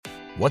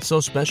What's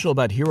so special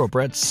about Hero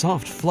Bread's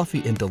soft,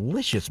 fluffy, and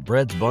delicious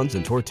breads, buns,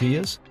 and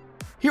tortillas?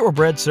 Hero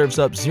Bread serves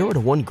up 0 to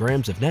 1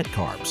 grams of net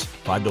carbs,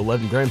 5 to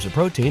 11 grams of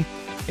protein,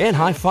 and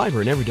high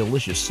fiber in every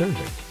delicious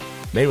serving.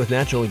 Made with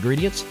natural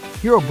ingredients,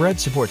 Hero Bread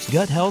supports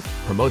gut health,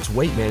 promotes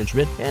weight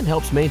management, and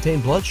helps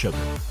maintain blood sugar.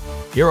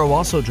 Hero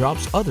also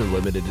drops other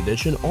limited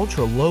edition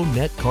ultra-low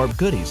net carb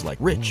goodies like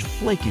rich,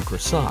 flaky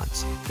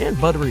croissants and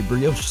buttery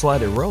brioche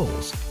slider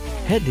rolls.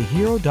 Head to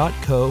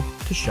hero.co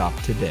to shop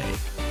today.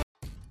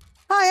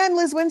 Hi, I'm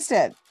Liz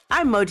Winstead.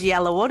 I'm Moji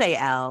Alawode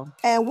L.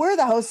 And we're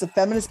the hosts of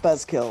Feminist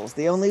Buzzkills,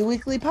 the only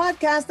weekly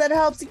podcast that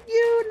helps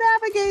you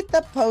navigate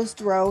the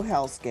post-Roe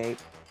hellscape.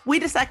 We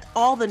dissect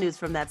all the news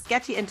from that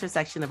sketchy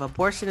intersection of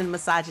abortion and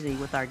misogyny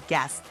with our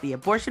guests, the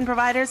abortion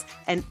providers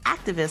and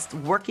activists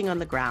working on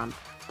the ground.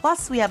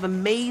 Plus, we have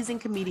amazing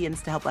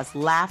comedians to help us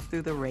laugh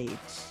through the rage.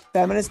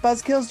 Feminist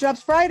Buzzkills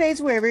drops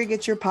Fridays wherever you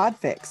get your pod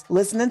fix.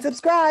 Listen and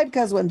subscribe,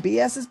 because when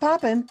BS is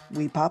poppin',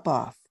 we pop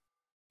off.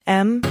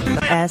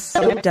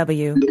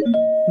 MSW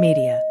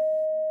Media.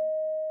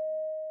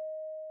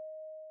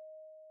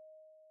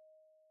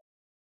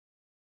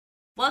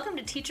 Welcome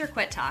to Teacher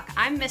Quit Talk.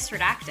 I'm Miss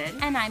Redacted.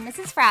 And I'm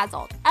Mrs.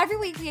 Frazzled. Every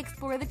week we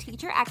explore the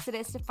teacher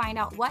exodus to find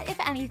out what, if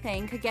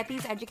anything, could get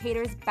these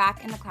educators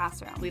back in the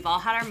classroom. We've all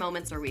had our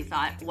moments where we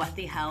thought, what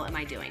the hell am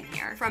I doing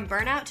here? From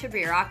burnout to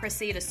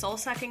bureaucracy to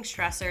soul-sucking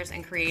stressors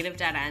and creative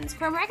dead ends.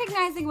 From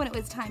recognizing when it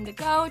was time to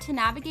go to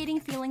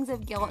navigating feelings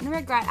of guilt and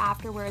regret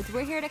afterwards,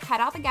 we're here to cut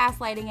out the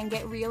gaslighting and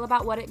get real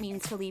about what it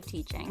means to leave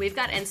teaching. We've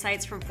got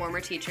insights from former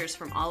teachers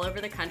from all over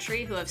the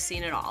country who have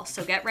seen it all.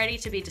 So get ready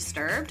to be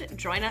disturbed.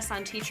 Join us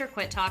on Teacher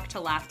Quit Talk to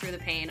laugh through the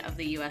pain of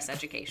the U.S.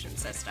 education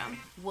system.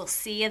 We'll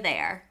see you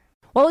there.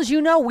 Well, as you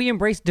know, we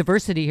embrace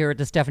diversity here at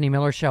the Stephanie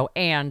Miller Show,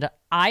 and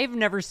I've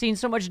never seen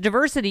so much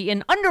diversity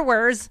in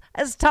underwears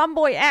as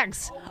Tomboy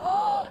X.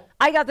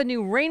 I got the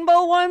new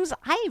rainbow ones.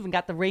 I even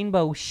got the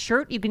rainbow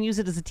shirt. You can use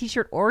it as a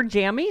t-shirt or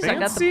jammies. Fancy? I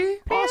got the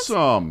pants,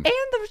 awesome. And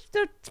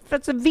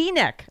that's a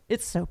V-neck.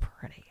 It's so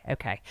pretty.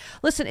 Okay.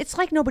 Listen, it's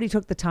like nobody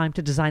took the time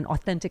to design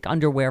authentic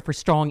underwear for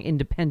strong,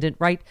 independent,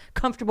 right?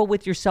 Comfortable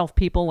with yourself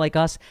people like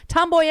us.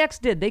 Tomboy X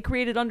did. They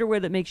created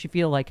underwear that makes you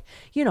feel like,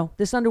 you know,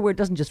 this underwear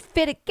doesn't just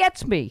fit, it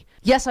gets me.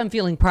 Yes, I'm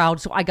feeling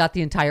proud, so I got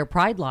the entire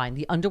Pride line.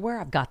 The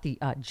underwear, I've got the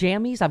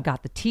jammies, I've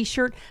got the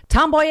t-shirt.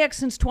 Tomboy X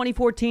since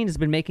 2014 has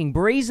been making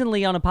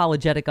brazenly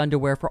unapologetic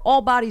underwear for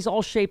all bodies,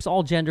 all shapes,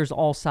 all genders,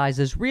 all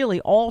sizes. Really,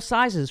 all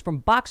sizes, from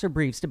boxer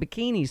briefs to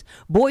bikinis,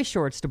 boy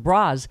shorts to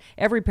bras.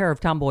 Every pair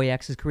of Tomboy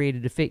X is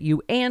created to fit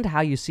you and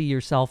how you see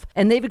yourself.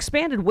 And they've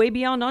expanded way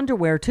beyond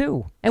underwear,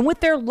 too. And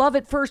with their love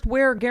at first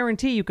wear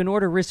guarantee, you can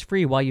order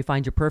risk-free while you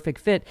find your perfect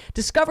fit.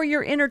 Discover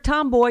your inner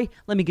tomboy.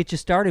 Let me get you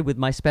started with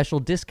my special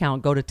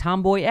discount. Go to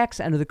Tomboy X,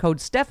 enter the code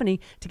Stephanie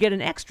to get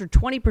an extra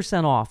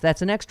 20% off.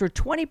 That's an extra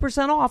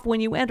 20% off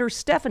when you enter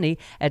Stephanie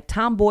at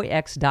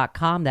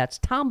tomboyx.com. That's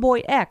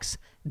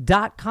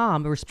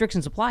tomboyx.com.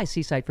 Restrictions apply.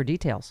 See site for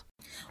details.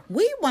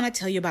 We want to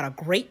tell you about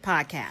a great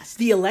podcast,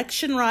 The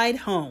Election Ride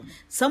Home.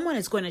 Someone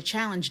is going to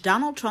challenge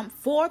Donald Trump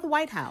for the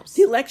White House.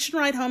 The Election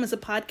Ride Home is a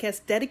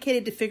podcast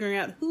dedicated to figuring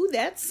out who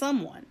that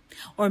someone,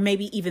 or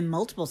maybe even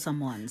multiple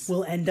someones,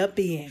 will end up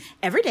being.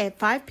 Every day at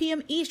 5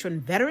 p.m.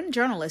 Eastern, veteran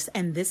journalist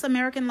and This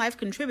American Life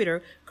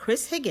contributor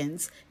Chris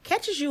Higgins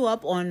catches you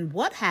up on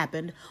what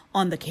happened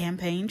on the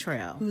campaign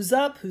trail. Who's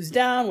up, who's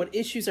down, what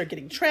issues are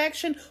getting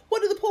traction,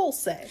 what do the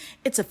polls say?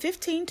 It's a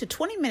 15 to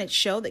 20-minute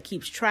show that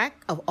keeps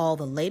track of all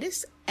the latest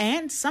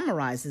and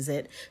summarizes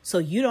it so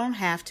you don't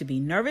have to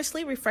be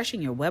nervously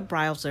refreshing your web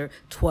browser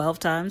 12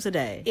 times a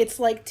day. It's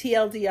like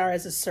TLDR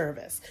as a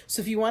service.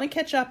 So if you want to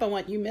catch up on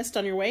what you missed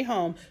on your way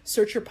home,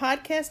 search your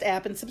podcast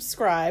app and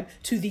subscribe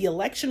to the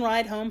Election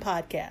Ride Home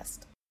podcast.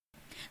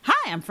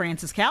 Hi, I'm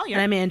Frances Callier.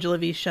 And I'm Angela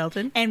V.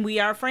 Shelton. And we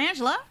are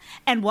Frangela.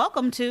 And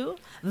welcome to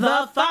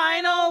The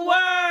Final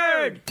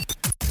Word.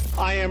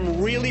 I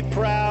am really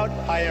proud.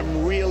 I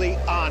am really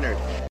honored.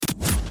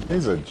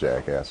 He's a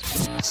jackass.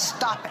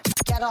 Stop it.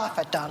 Get off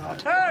it,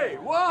 Donald. Hey,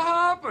 what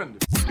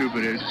happened?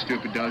 Stupid is,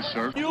 stupid does,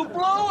 sir. You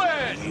blow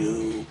it!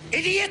 You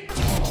idiot!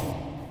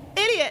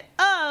 Idiot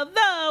of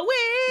the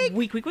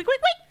week. Week.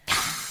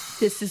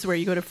 This is where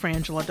you go to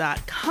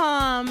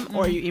frangela.com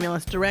or you email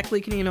us directly.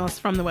 You can email us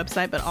from the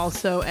website, but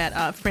also at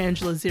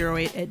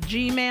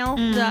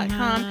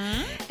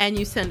frangela08@gmail.com. And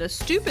you send us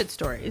stupid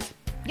stories.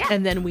 Yeah.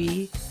 And then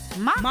we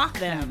mock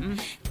them.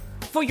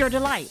 For your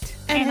delight.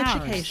 And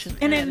education.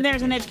 And then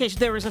there's an education.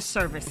 There is a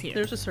service here.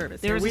 There's a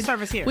service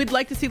here. We'd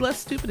like to see less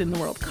stupid in the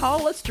world.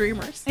 Call us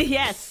dreamers.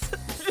 Yes.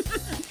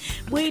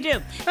 We do.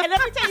 And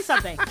let me tell you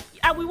something.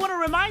 We want to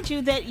remind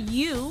you that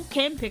you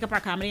can pick up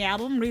our comedy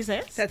album,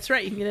 Resist. That's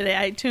right. You can get it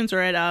at iTunes or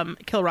at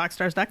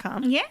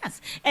killrockstars.com.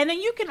 Yes. And then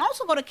you can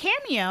also go to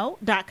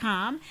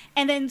cameo.com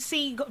and then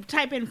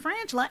type in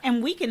Frangela,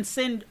 and we can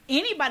send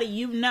anybody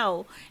you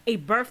know a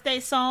birthday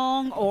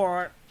song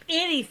or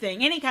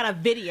anything, any kind of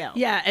video.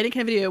 Yeah, any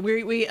kind of video.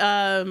 We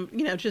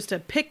just to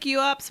pick you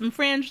up, some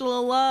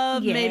Frangela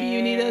love. Yeah. Maybe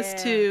you need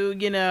us to,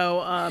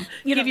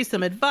 give you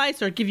some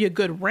advice or give you a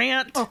good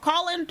rant. Or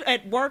call in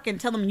at work and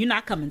tell them you're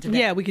not coming today.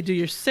 Yeah, we could do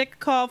your sick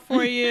call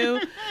for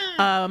you.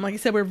 Like I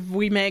said,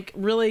 we make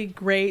really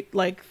great,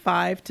 like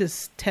 5 to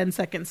 10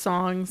 second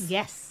songs.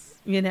 Yes.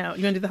 You know,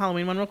 you want to do the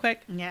Halloween one real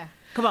quick? Yeah.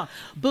 Come on.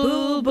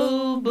 Boo,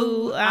 boo,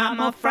 boo, I'm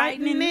a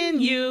frightening in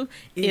you.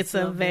 It's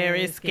a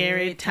very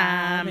scary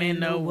time in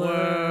the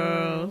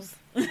world.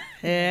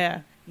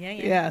 Yeah.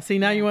 Yeah. See,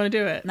 now you want to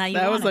do it.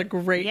 That was a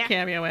great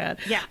cameo ad.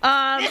 Yeah.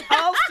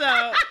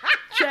 Also,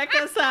 check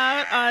us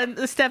out on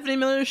the Stephanie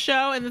Miller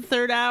Show in the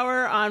 3rd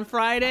hour on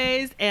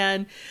Fridays.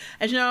 And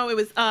as you know, it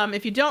was,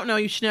 if you don't know,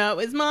 you should know, it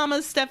was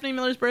Mama's Stephanie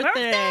Miller's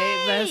birthday.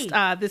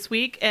 This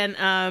week.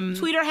 And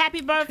tweet her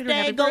happy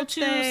birthday. Go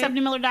to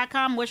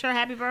StephanieMiller.com. Wish her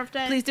happy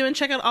birthday. Please do, and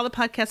check out all the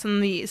podcasts on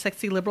the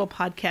Sexy Liberal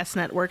Podcast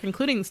Network,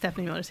 including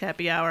Stephanie Miller's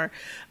Happy Hour.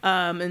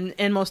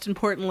 And most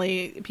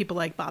importantly, people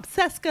like Bob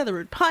Seska, The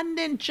Rude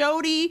Pundit,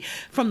 Jody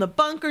from The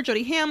Bunker,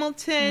 Jody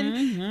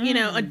Hamilton, you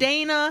know,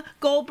 Adana,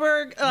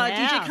 Goldberg,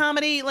 DJ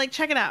Comedy. Like,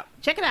 check it out.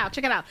 Check it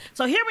out.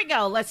 So here we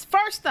go. Let's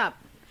first up.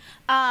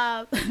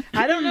 I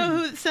don't know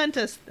who sent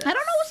us this. I don't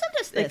know who sent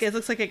us this. It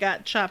looks like it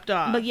got chopped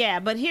off. But yeah,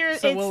 but here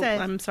so it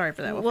says. I'm sorry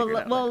for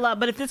that.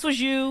 But if this was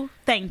you,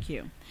 thank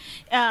you.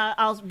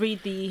 I'll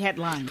read the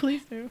headline.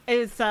 Please do.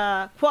 It's,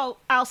 quote,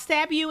 I'll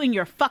stab you in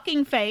your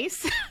fucking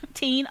face.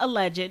 Teen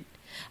alleged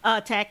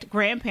attacked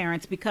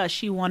grandparents because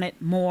she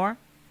wanted more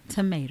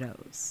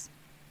tomatoes.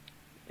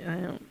 I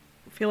don't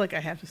feel like I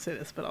have to say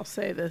this, but I'll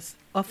say this.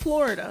 A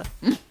Florida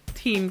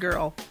teen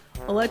girl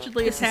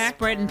allegedly attacked,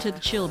 spreading to the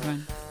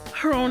children,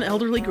 her own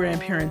elderly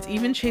grandparents,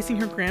 even chasing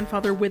her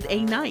grandfather with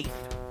a knife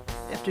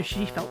after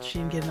she felt she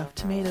didn't get enough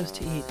tomatoes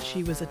to eat.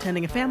 She was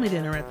attending a family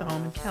dinner at the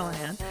home in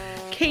Callahan.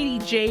 Katie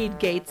Jade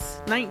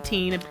Gates,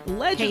 19,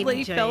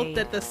 allegedly felt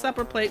that the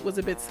supper plate was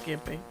a bit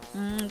skimpy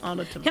on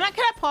the tomato. Can I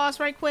pause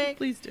right quick?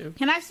 Please do.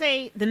 Can I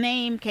say the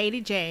name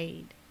Katie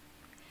Jade?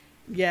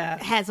 Yeah.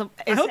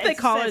 I hope they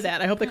call her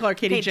that. I hope they call her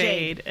Katie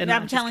Jade. And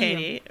I'm not telling just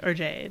Katie or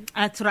Jade.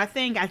 That's what I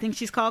think. I think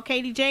she's called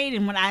Katie Jade.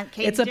 And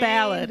it's a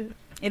ballad.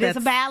 It is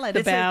a ballad.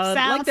 The ballad,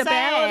 like the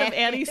ballad of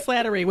Annie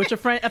Slattery, which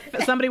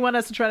somebody wanted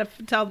us to try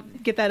to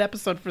get that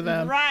episode for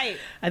them. Right.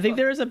 I think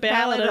there is a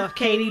ballad of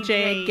Katie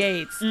Jade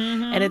Gates,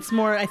 and it's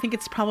more. I think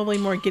it's probably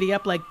more giddy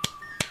up, like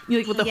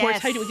with the horse.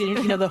 How do you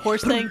do? You know, the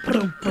horse thing.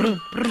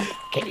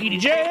 Katie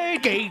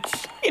Jade Gates.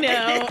 You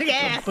know.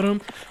 Yes.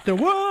 There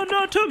were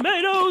no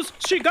tomatoes.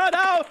 She got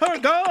out her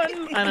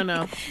gun. I don't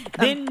know.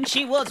 Then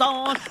she was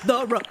on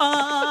the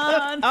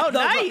run.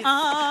 Nice.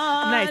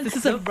 Nice. This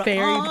is a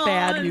very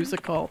bad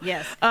musical.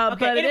 Yes.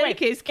 But in any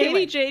case,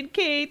 Katie Jade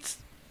Gates.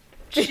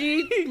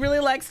 She really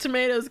likes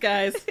tomatoes,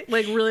 guys.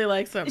 Like, really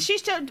likes them. She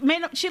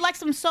likes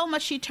them so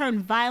much she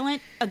turned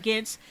violent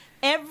against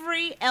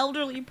every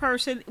elderly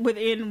person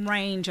within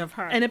range of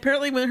her. And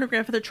apparently when her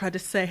grandfather tried to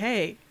say,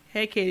 hey,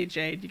 Katie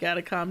Jade, you got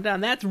to calm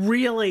down. That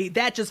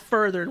just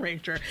further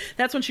enraged her.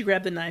 That's when she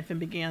grabbed the knife and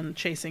began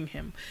chasing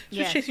him. She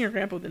was chasing her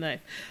grandpa with the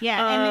knife.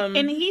 Yeah,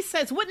 and he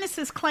says,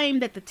 witnesses claim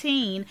that the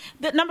teen,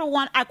 that number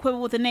one, I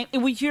quibble with the name.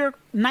 You're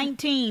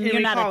 19,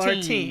 you're not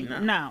a teen.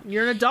 No.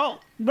 You're an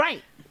adult.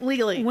 Right.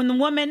 Legally. When the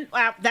woman,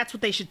 that's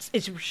what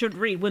it should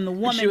read. When the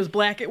woman. If she was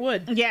black, it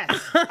would. Yes.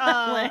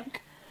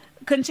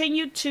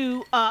 Continued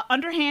to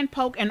underhand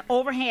poke and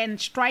overhand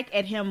strike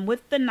at him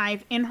with the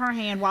knife in her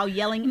hand while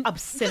yelling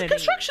obscenity. The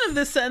construction of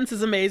this sentence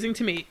is amazing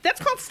to me. That's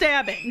called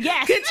stabbing.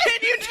 Yes.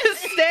 Continue to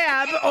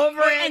stab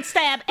over and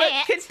stab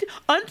at.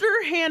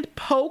 Underhand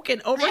poke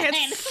and overhand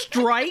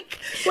strike.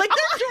 Like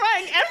they're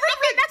trying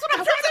everything. That's what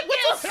I'm trying to get.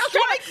 What's a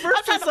strike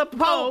versus a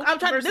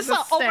poke? This is an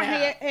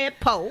overhand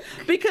poke.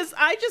 Because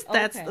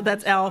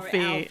that's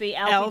Alfie.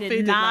 Alfie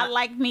did not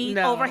like me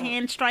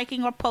overhand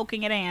striking or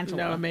poking at Angela.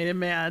 No, it made him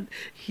mad.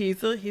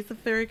 He's a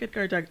very good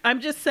guard dog.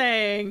 I'm just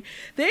saying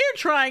they are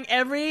trying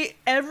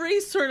every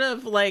sort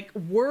of like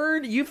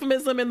word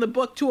euphemism in the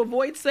book to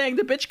avoid saying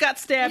the bitch got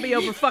stabby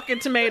over fucking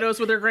tomatoes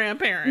with her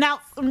grandparents.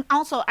 Now,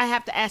 also, I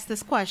have to ask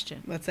this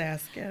question. Let's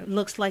ask it.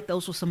 Looks like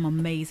those were some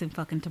amazing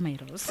fucking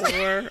tomatoes.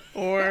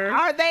 Or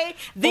are they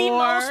the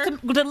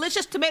most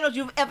delicious tomatoes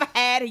you've ever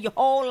had in your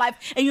whole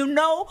life? And you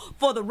know,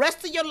 for the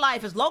rest of your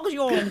life, as long as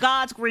you're on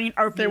God's green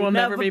earth, there will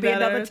never be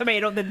another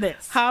tomato than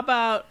this. How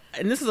about?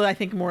 And this is, I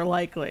think, more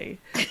likely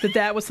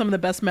that was some of the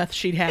best meth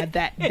she'd had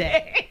that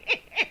day.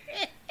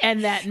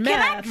 And that meth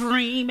Can I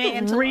dream,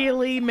 Angela?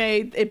 Really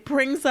it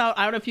brings out,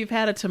 I don't know if you've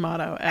had a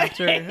tomato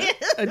after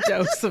a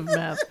dose of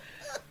meth,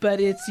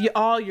 but it's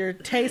all your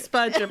taste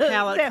buds, your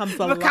palate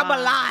become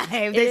alive.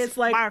 It is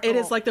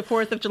like the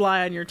 4th of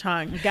July on your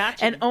tongue.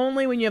 Gotcha. And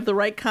only when you have the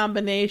right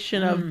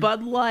combination of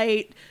Bud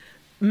Light,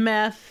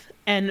 meth,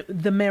 and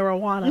the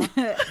marijuana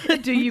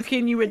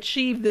can you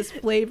achieve this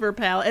flavor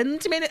palette. And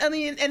tomato,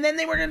 and then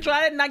they were gonna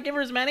try it and not give her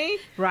as many,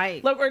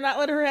 right? Or not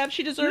let her have.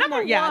 She deserved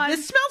more. One, yeah,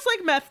 this smells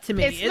like meth to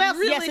me. It smells.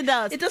 Yes, it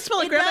does. It does smell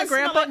like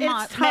grandpa.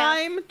 It's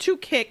time to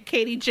kick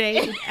Katie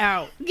Jade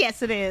out.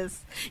 Yes, it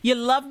is. You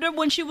loved her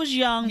when she was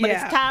young, but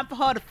it's time for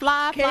her to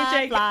fly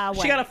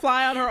away. She got to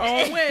fly on her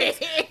own wings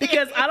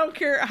because I don't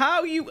care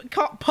how you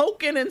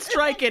poking and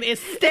striking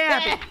is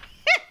stabbing.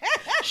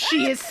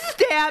 She is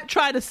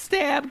trying to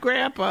stab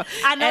Grandpa.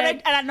 I know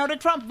and I know the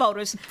Trump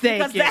voters.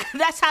 Thank you.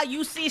 That's how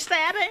you see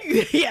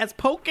stabbing? Yes,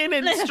 poking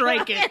and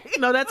striking.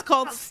 No, that's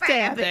called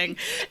stabbing.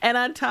 And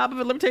on top of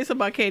it, let me tell you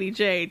something about Katie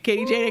Jade.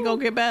 Katie Jade ain't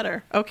gonna get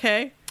better,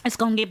 okay? It's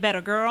gonna get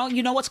better, girl.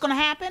 You know what's gonna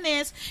happen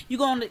is you're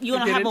gonna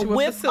have a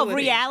whiff of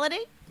reality.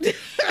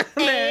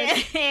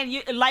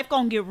 and life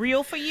gonna get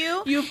real for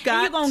you. You're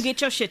gonna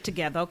get your shit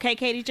together, okay,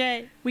 Katie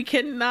J? We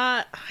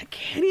cannot. I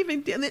can't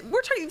even.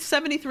 We're talking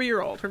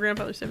 73-year-old. Her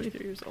grandfather's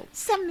 73 years old.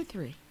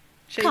 73.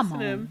 Chasing Come on,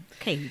 him.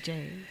 Katie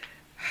J.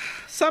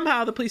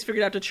 Somehow the police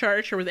figured out to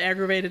charge her with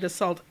aggravated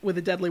assault with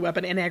a deadly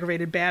weapon and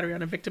aggravated battery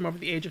on a victim over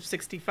the age of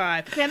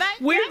 65.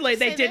 Weirdly,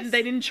 they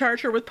didn't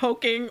charge her with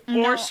poking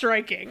or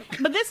striking.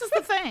 But this is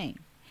the thing.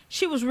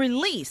 She was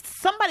released.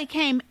 Somebody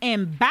came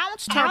and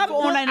bounced her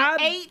on an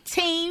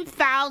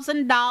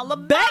 $18,000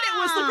 bond. Bet it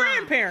was the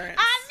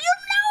grandparents.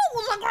 It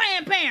was a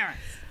grandparent.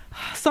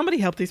 Somebody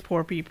help these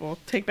poor people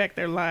take back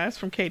their lives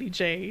from Katie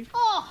Jade.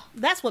 Oh,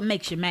 that's what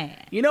makes you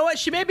mad. You know what?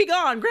 She may be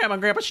gone, Grandma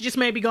and Grandpa. She just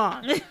may be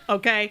gone.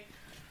 Okay?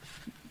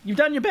 You've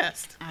done your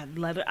best. I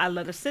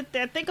let her sit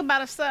there, think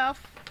about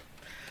herself.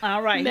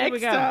 All right, next here we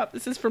go. up,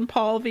 this is from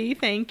Paul V.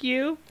 Thank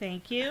you.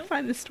 Thank you. I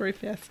find this story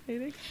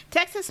fascinating.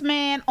 Texas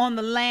man on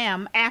the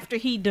lam after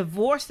he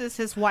divorces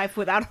his wife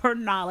without her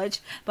knowledge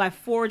by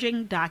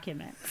forging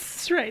documents.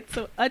 That's right.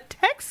 So a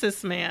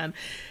Texas man.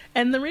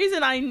 And the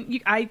reason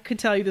I could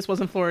tell you this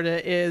wasn't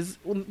Florida is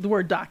the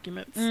word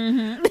documents.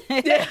 Mm-hmm.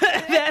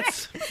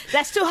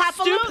 That's too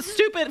highfalutin.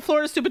 Stupid.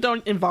 Florida stupid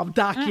don't involve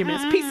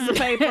documents. Pieces of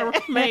paper,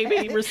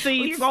 maybe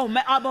receipts. I'm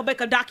gonna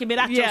make a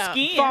document out your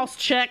skin. False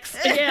checks.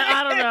 Yeah,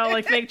 I don't know,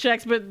 like fake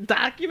checks, but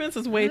documents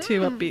is way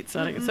too upbeat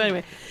sounding. So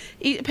anyway,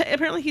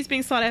 apparently he's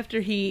being sought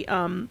after he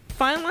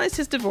finalized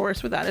his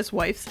divorce without his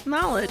wife's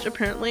knowledge.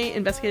 Apparently,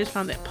 investigators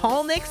found that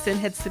Paul Nixon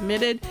had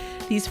submitted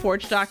these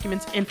forged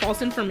documents and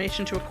false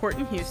information to a court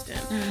in Houston.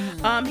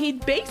 He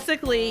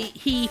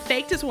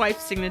faked his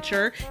wife's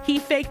signature. He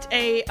faked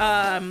a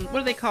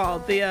what are they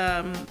called?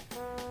 The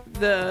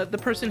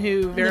person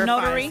who verifies. The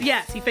notary?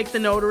 Yes, he faked the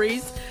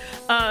notary's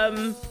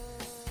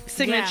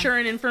signature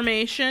and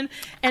information,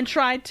 and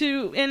tried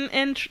to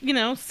and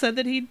said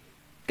that he'd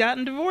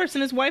gotten divorced,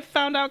 and his wife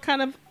found out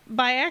kind of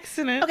by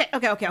accident. Okay.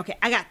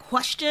 I got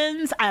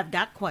questions. I've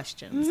got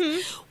questions.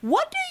 Mm-hmm.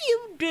 What do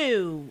you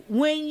do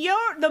when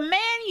the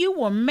man you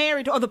were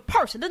married to, or the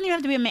person, doesn't even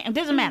have to be a man, it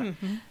doesn't matter.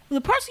 Mm-hmm.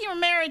 The person you were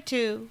married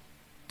to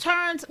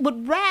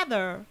would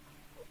rather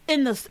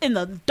in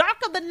the dark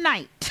of the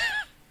night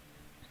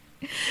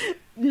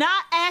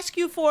not ask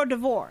you for a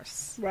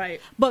divorce. Right.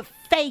 But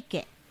fake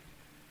it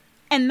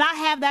and not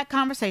have that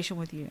conversation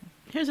with you.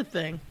 Here's the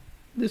thing.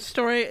 This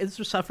story is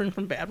suffering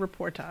from bad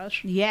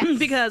reportage. Yes.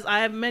 Because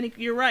I have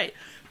you're right.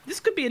 This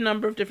could be a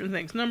number of different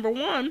things. Number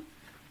one,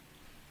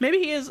 maybe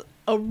he is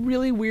a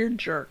really weird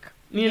jerk,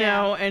 you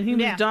know, and he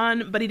was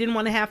done, but he didn't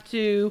want to have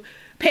to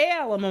pay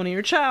alimony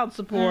or child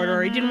support,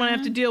 or he didn't want to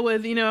have to deal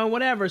with,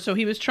 whatever. So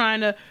he was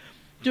trying to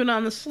do it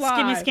on the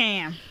slide. Skimmy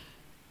scam.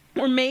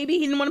 Or maybe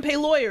he didn't want to pay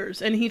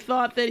lawyers, and he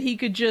thought that he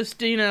could just,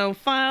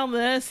 file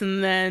this,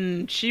 and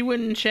then she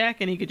wouldn't check,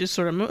 and he could just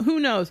sort of, who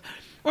knows.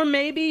 Or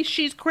maybe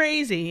she's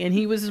crazy, and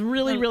he was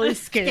really, really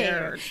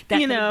scared.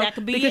 That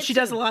could be because she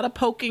does a lot of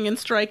poking and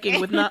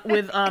striking with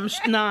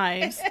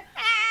knives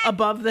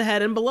above the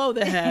head and below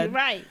the head.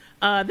 Right.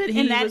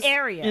 In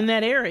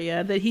that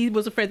area, that he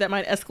was afraid that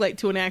might escalate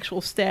to an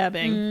actual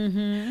stabbing.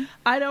 Mm-hmm.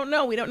 I don't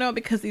know. We don't know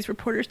because these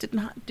reporters did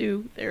not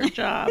do their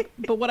job.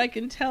 But what I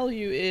can tell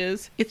you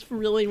is it's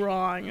really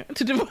wrong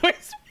to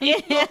divorce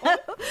people. Yeah.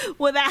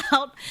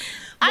 Without.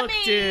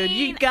 Dude,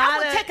 you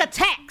gotta. I would take a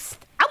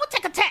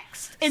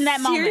text. In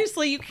that moment.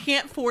 Seriously, you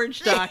can't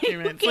forge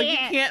documents. You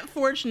can't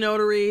forge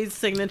notaries,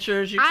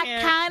 signatures. I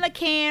kind of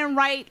can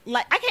write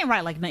I can't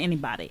write like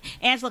anybody.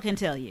 Angela can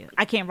tell you.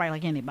 I can't write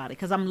like anybody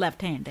because I'm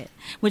left-handed,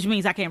 which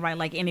means I can't write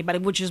like anybody,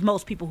 which is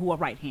most people who are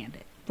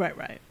right-handed.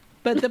 Right.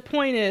 But the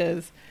point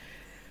is,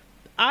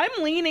 I'm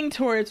leaning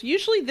towards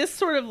usually this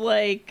sort of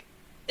like,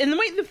 and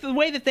the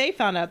way that they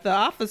found out, the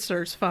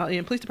officers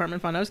police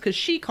department found out, is because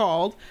she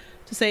called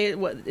to say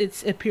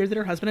it appeared that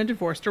her husband had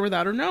divorced her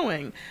without her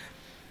knowing.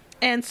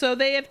 And so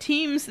they have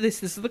teams,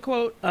 this is the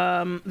quote,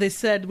 they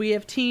said, "We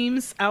have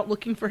teams out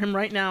looking for him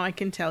right now, I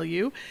can tell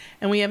you.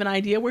 And we have an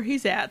idea where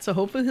he's at, so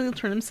hopefully he'll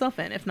turn himself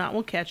in. If not,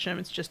 we'll catch him.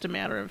 It's just a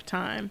matter of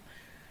time."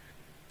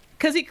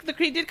 Because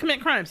he did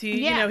commit crimes.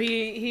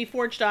 He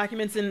forged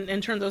documents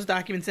and turned those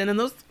documents in. And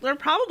those are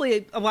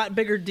probably a lot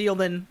bigger deal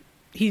than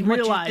he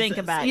realizes. What you think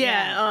about.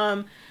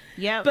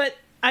 Yeah. But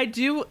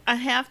I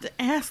have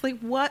to ask, like,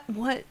 what?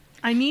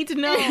 I need to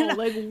know,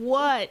 like,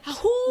 what?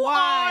 Who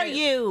are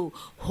you?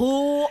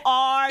 Who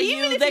are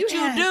you that you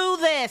do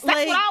this?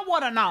 That's what I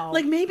want to know.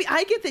 Like, maybe,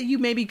 I get that you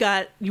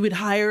would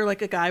hire,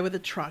 like, a guy with a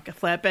truck, a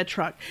flatbed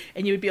truck,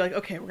 and you would be like,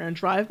 okay, we're going to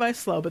drive by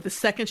slow, but the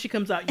second she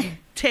comes out, you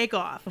take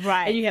off.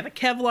 Right. And you have a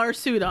Kevlar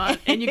suit on,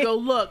 and you go,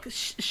 look,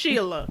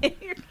 Sheila,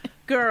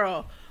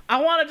 girl, I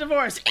want a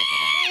divorce.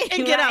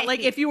 And get out,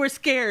 like, if you were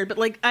scared. But,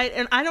 like,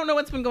 I don't know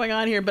what's been going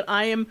on here, but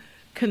I am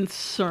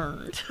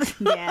concerned.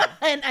 Yeah.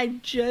 And I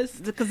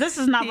just... Because this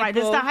is not right.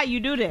 This is not how you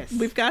do this.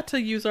 We've got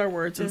to use our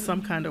words in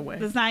some kind of way.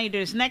 This is not how you do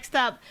this. Next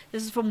up,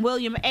 this is from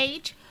William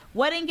H.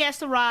 Wedding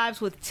guest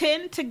arrives with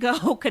 10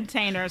 to-go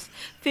containers,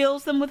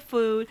 fills them with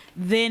food,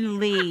 then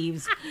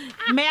leaves.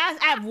 May I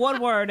have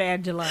one word,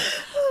 Angela?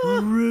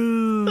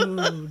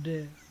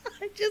 Rude.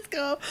 I just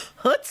go,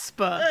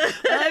 chutzpah.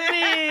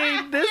 I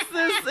mean, this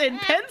is in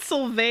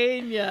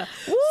Pennsylvania.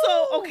 Woo!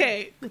 So,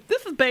 okay,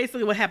 this is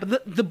basically what happened.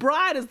 The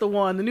bride is the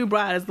new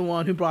bride is the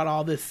one who brought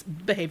all this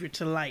behavior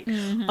to light.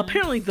 Mm-hmm.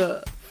 Apparently,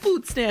 the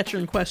food snatcher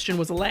in question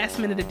was a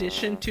last-minute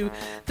addition to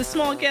the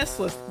small guest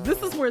list.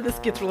 This is where this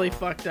gets really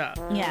fucked up.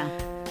 Yeah.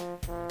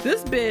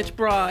 This bitch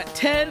brought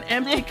 10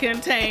 empty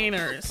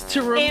containers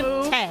to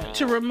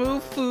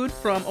remove food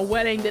from a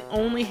wedding that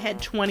only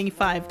had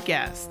 25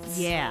 guests.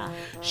 Yeah.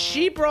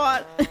 She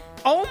brought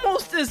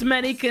almost as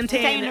many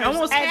containers,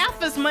 almost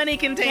half as many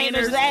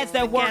containers as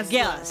there were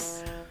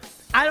guests.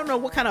 I don't know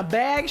what kind of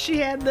bag she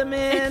had them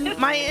in. In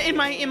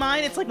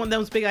mine, it's like one of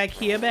those big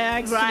IKEA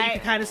bags. Right. So you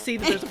can kind of see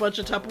that there's a bunch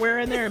of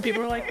Tupperware in there, and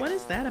people are like, "What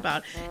is that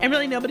about?" And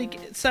really, nobody.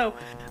 So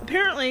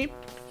apparently,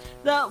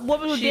 the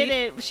woman who did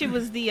it, she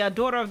was the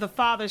daughter of the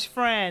father's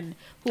friend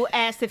who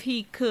asked if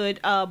he could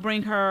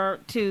bring her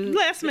to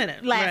last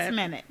minute,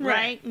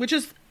 right? Which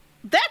is.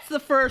 That's the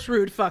first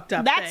rude, fucked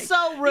up That's thing.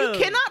 so rude.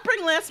 You cannot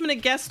bring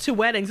last-minute guests to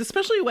weddings,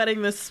 especially a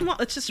wedding this small.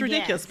 It's just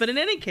ridiculous. Yes. But in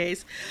any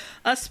case,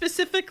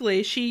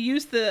 specifically, she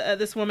used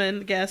this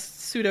woman guest,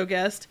 pseudo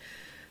guest.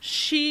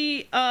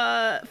 She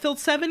filled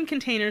 7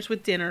 containers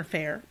with dinner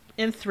fare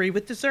and 3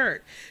 with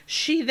dessert.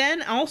 She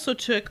then also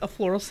took a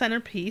floral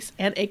centerpiece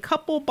and a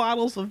couple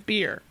bottles of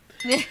beer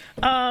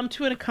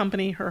to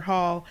accompany her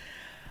haul.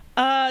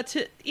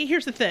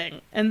 Here's the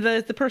thing, and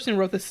the person who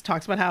wrote this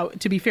talks about how,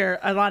 to be fair,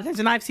 a lot of times,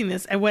 and I've seen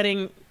this at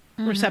wedding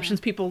receptions,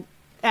 people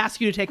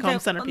ask you to take home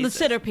centerpieces. The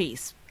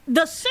centerpiece.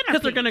 Because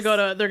they're gonna go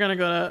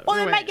to. Or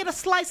they might get a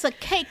slice of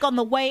cake on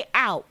the way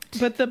out.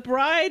 But the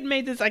bride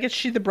made this. I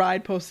guess the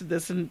bride posted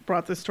this and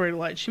brought this story to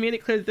light. She made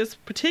it clear that this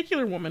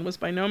particular woman was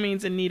by no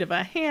means in need of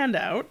a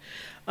handout.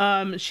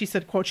 She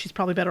said, quote, "She's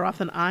probably better off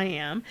than I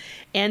am,"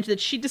 and that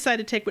she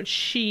decided to take what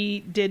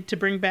she did to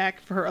bring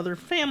back for her other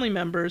family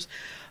members.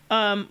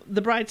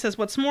 The bride says,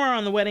 what's more,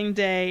 on the wedding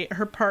day,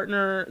 her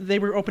partner, they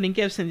were opening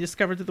gifts and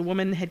discovered that the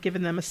woman had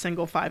given them a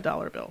single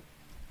 $5 bill.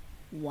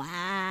 Wow.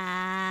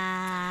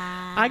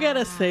 I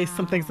gotta say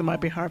some things that might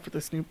be hard for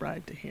this new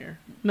bride to hear.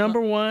 Number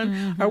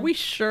one, are we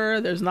sure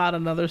there's not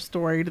another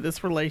story to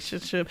this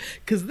relationship?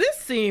 Because this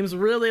seems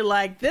really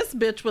like this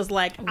bitch was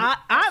like,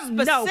 I'm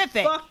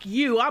specific. No, fuck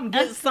you. I'm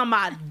getting some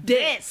of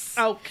this.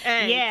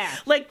 Okay. Yeah.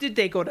 Like, did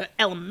they go to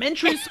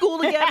elementary school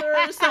together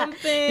or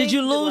something? Did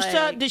you lose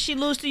to? Did she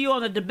lose to you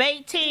on the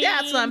debate team?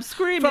 That's what I'm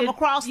screaming. From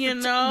across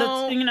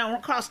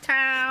across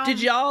town.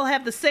 Did y'all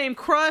have the same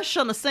crush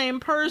on the same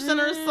person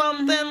or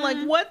something? Like,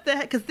 what the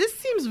heck? Because this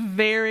seems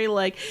very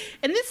like,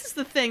 and this is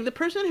the thing, the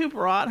person who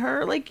brought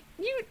her, like,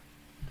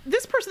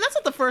 this person, that's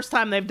not the first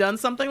time they've done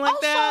something like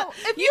that.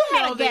 If you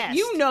had a guest,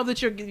 you know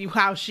that you're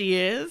how she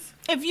is.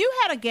 If you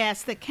had a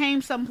guest that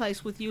came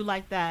someplace with you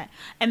like that,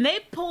 and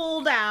they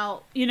pulled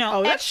out,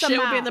 that shit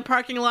would be in the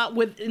parking lot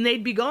and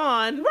they'd be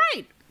gone.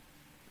 Right.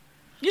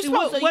 You're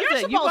supposed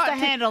to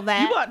handle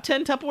that. You bought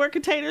 10 Tupperware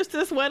containers to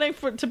this wedding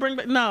to bring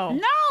back? No.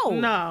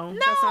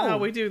 That's not how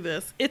we do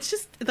this. It's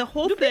just the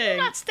whole thing. Do people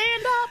not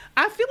stand up?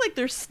 I feel like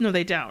no,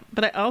 they don't.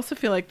 But I also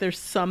feel like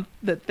there's a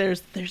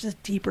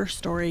deeper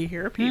story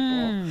here,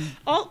 people.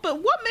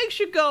 But what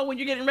makes you go when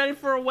you're getting ready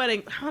for a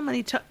wedding? How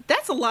many?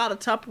 That's a lot of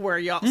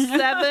Tupperware, y'all.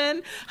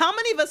 7. How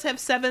many of us have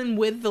 7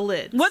 with the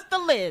lids? With the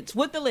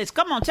lids.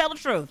 Come on, tell the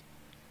truth.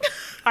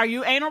 Are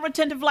you anal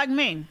retentive like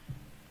me?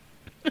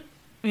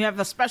 You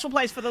have a special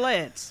place for the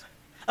lids.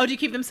 Oh, do you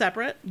keep them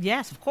separate?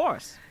 Yes, of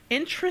course.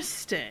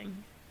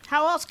 Interesting.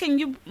 How else can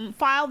you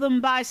file them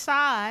by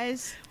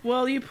size?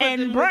 Well, you put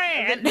and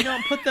brand. You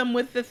don't put them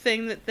with the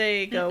thing that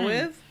they go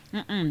with?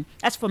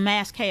 That's for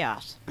mass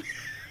chaos.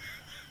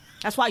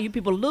 That's why you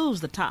people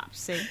lose the tops,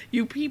 see?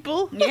 You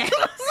people? Yes.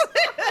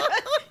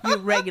 You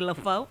regular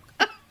folk.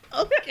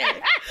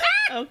 Okay.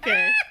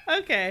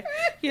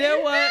 You know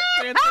what,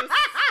 Francis?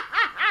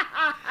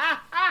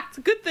 It's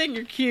a good thing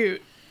you're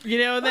cute. You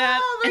know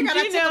that? Oh my God,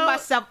 I tickle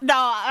myself.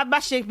 No, my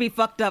shit be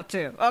fucked up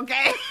too.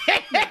 Okay.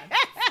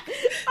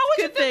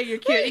 Good thing you're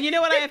cute. And you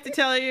know what I have to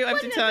tell you? I have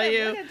to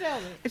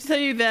tell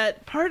you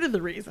that part of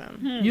the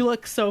reason you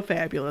look so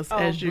fabulous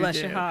as you bless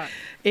do your heart.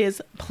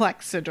 is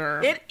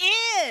Plexaderm. It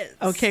is.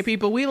 Okay,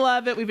 people, we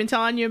love it. We've been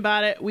telling you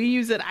about it. We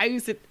use it. I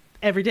use it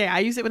every day. I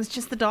use it when it's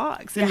just the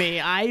dogs and me.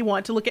 I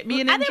want to look at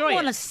me and enjoy it. I didn't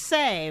want to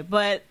say,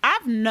 but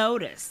I've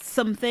noticed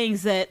some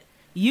things that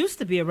used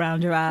to be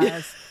around your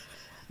eyes.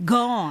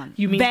 Gone.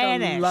 You mean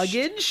vanished. The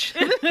luggage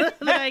that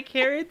I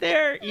carried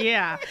there?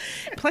 Yeah.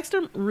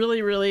 Plexaderm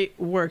really, really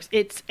works.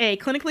 It's a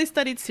clinically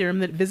studied serum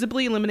that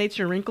visibly eliminates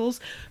your wrinkles,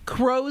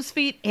 crow's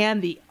feet,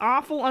 and the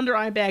awful under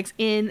eye bags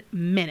in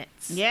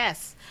minutes.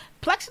 Yes.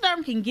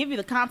 Plexiderm can give you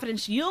the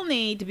confidence you'll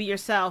need to be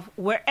yourself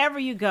wherever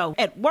you go,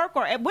 at work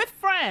or with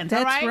friends.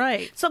 That's all right?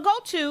 right. So go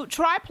to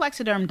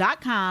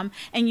tryplexiderm.com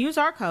and use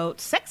our code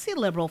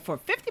SEXYLIBERAL for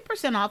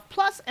 50% off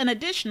plus an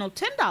additional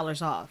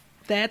 $10 off.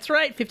 That's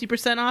right,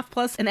 50% off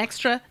plus an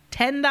extra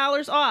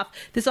 $10 off.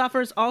 This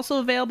offer is also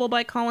available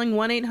by calling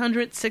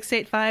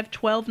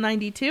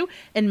 1-800-685-1292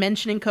 and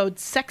mentioning code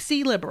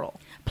SEXYLIBERAL.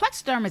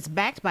 Plexiderm is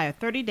backed by a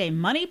 30-day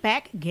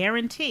money-back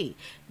guarantee.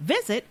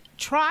 Visit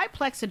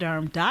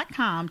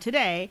tryplexiderm.com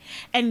today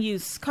and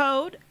use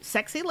code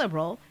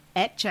SEXYLIBERAL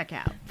at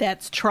checkout.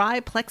 That's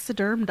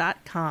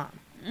tryplexiderm.com.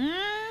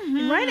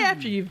 And right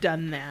after you've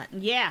done that,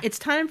 it's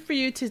time for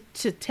you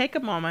to take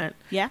a moment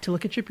to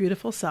look at your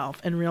beautiful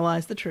self and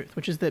realize the truth,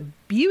 which is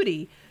that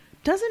beauty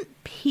doesn't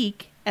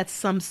peak at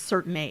some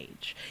certain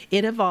age.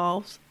 It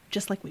evolves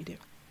just like we do.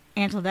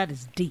 Angela, that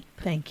is deep.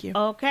 Thank you.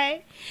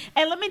 Okay?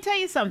 And let me tell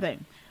you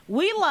something.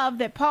 We love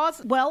that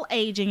Pause Well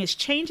Aging is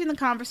changing the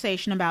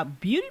conversation about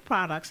beauty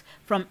products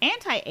from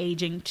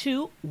anti-aging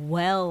to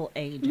well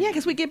aging. Yeah,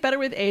 because we get better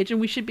with age, and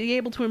we should be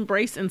able to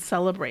embrace and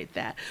celebrate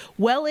that.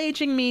 Well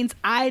aging means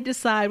I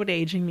decide what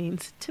aging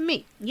means to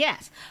me.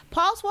 Yes.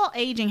 Pause Well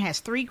Aging has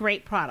 3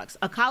 great products.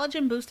 A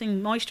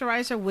collagen-boosting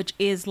moisturizer, which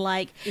is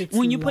like,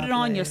 when you put it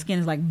on, your skin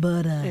is like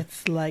butter.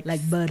 It's like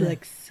butter.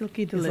 Like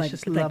silky,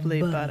 delicious, like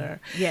lovely butter.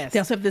 butter. Yes. They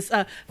also have this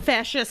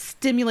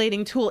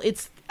fascia-stimulating tool.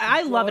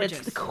 I love it.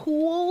 It's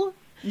cool.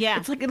 Yeah.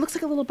 It's like, it looks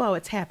like a little bow.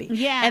 It's happy.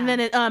 Yeah. And then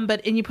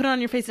and you put it on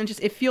your face and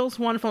it feels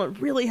wonderful.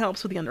 It really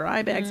helps with the under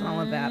eye bags and all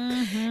of that.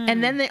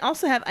 And then they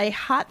also have a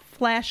hot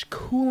flash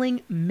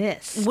cooling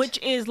mist, which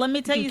is, let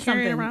me tell you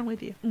something. Carry it around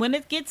with you. When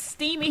it gets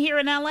steamy here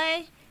in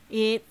LA,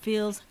 it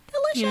feels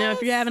delicious. You know,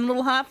 if you're having a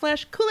little hot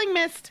flash cooling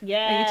mist, you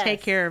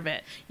take care of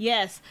it.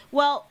 Yes.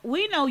 Well,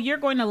 we know you're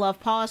going to love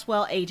Pause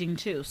Well Aging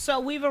too. So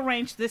we've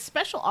arranged this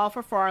special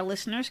offer for our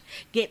listeners.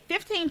 Get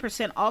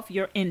 15% off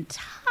your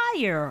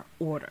entire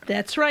order.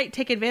 That's right.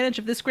 Take advantage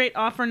of this great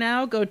offer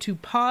now. Go to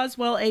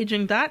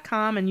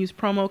pausewellaging.com and use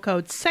promo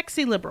code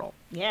SEXYLIBERAL.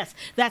 Yes,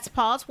 that's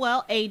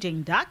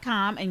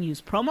pausewellaging.com and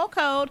use promo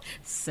code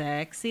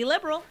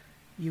SEXYLIBERAL.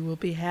 You will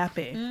be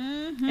happy.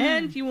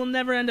 And you will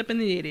never end up in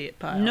the idiot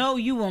pile. No,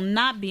 you will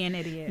not be an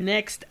idiot.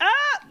 Next up.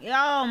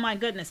 Oh, my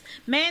goodness.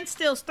 Man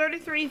steals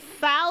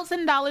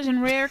 $33,000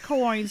 in rare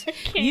coins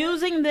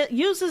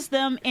uses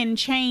them in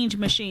change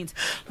machines.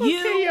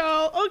 Okay,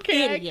 y'all.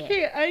 Okay,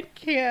 idiot. I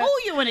can't.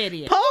 Oh, you an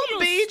idiot. Palm you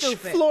Beach,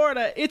 stupid.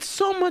 Florida.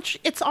 It's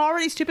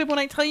already stupid when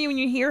I tell you, when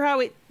you hear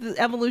the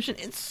evolution,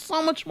 it's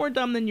so much more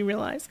dumb than you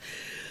realize.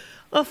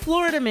 A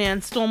Florida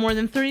man stole more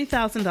than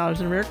 $30,000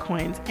 in rare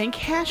coins and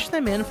cashed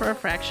them in for a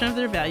fraction of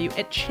their value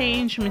at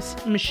change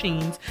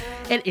machines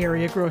at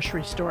area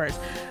grocery stores.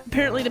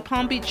 Apparently, the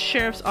Palm Beach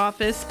Sheriff's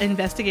Office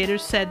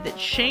investigators said that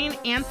Shane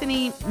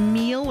Anthony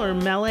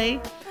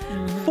Mele,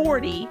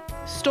 40,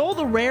 stole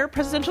the rare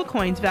presidential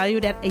coins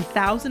valued at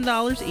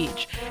 $1,000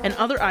 each and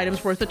other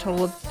items worth a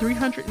total of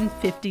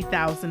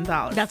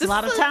 $350,000. That's a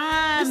lot of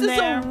time. This is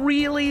a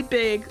really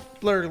big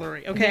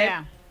burglary, okay?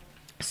 Yeah.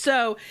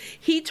 So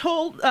he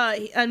told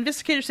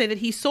investigators say that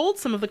he sold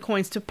some of the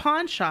coins to a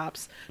pawn shop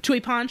for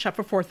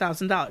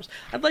 $4,000.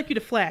 I'd like you to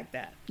flag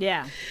that.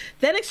 Yeah.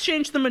 Then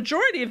exchanged the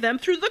majority of them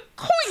through the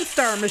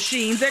Coinstar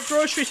machines at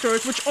grocery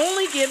stores, which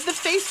only give the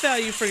face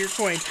value for your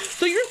coin.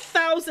 So your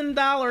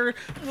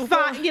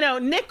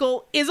 $1,000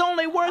 nickel is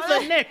only worth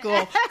a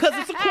nickel because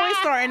it's a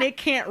Coinstar and it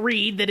can't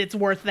read that it's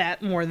worth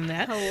that more than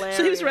that. Hilarious.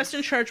 So he was arrested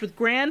and charged with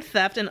grand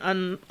theft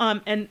and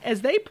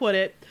as they put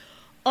it,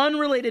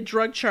 unrelated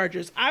drug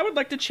charges. I would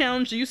like to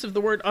challenge the use of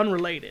the word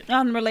unrelated.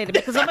 Unrelated,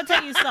 because I'm going to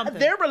tell you something.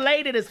 They're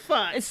related as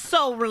fun. It's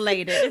so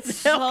related. It's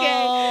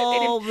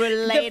so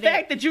related. The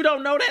fact that you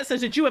don't know that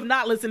says that you have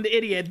not listened to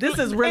Idiot. This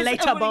is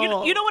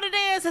relatable. You know what it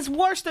is? It's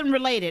worse than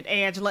related,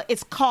 Angela.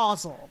 It's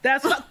causal.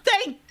 That's what...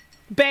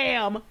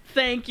 Bam.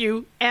 Thank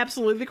you.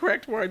 Absolutely the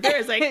correct word. There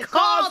is a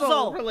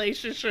causal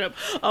relationship.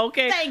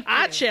 Okay. Thank you.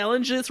 I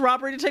challenge this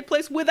robbery to take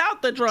place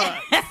without the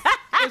drugs.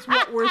 Is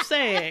what we're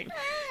saying.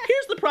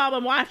 Here's the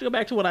problem. Well, I have to go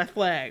back to what I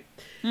flagged.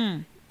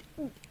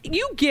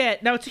 You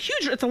get, now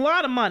it's a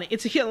lot of money.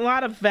 It's a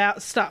lot of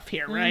stuff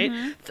here, right?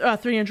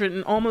 $300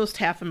 and almost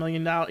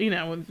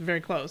 $500,000,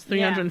 very close.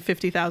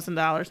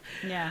 $350,000.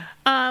 Yeah.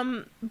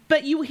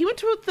 But he went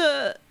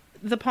to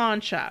the pawn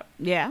shop.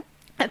 Yeah.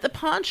 At the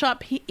pawn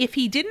shop, if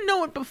he didn't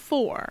know it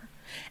before,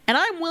 and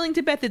I'm willing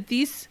to bet that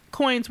these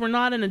coins were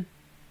not in a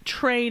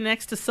tray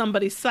next to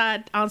somebody's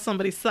side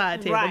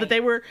table, right, that they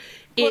were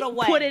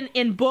put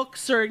in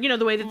books, or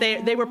the way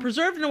that they were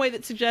preserved in a way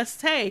that suggests,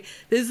 hey,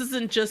 this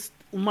isn't just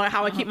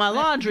how I keep my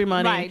laundry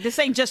money. Right. This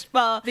ain't just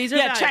these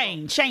are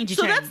change.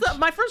 So that's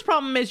my first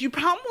problem is you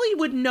probably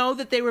would know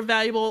that they were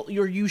valuable,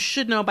 or you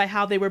should know by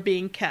how they were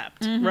being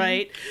kept,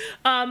 right?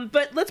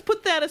 But let's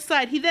put that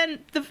aside. Had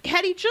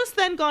he just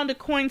then gone to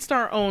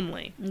Coinstar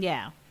only?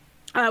 Yeah.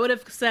 I would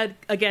have said,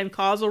 again,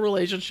 causal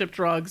relationship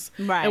drugs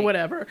and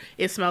whatever.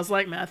 It smells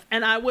like meth.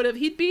 And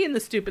he'd be in the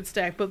stupid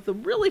stack. But the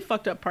really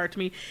fucked up part to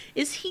me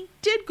is he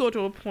did go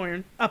to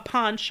a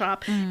pawn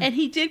shop and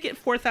he did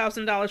get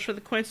 $4,000 for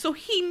the coins. So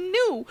he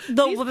knew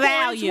these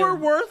coins were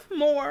worth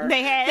more.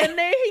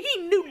 He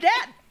knew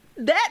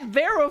that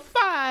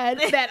verified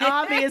that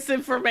obvious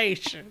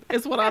information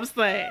is what I'm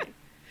saying.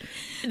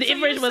 The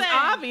information was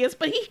obvious,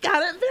 but he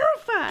got it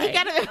verified.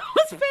 It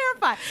was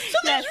verified. So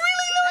there's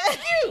really no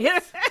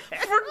excuse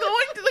for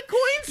going to the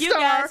Coinstar. You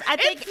guys, I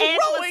think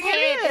Angela's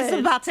head is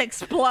about to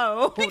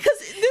explode. Because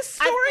this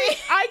story,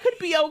 I could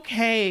be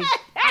okay.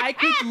 I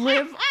could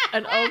live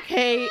an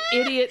okay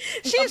idiot.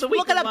 She's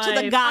looking up to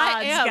the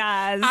gods,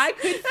 guys.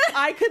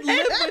 I could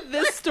live with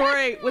this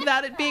story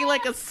without it being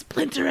like a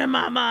splinter in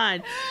my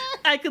mind.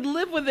 I could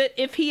live with it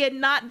if he had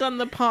not done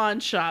the pawn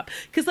shop.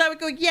 Because I would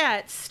go, yeah,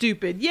 it's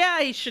stupid. Yeah,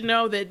 he should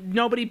know that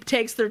nobody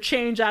takes their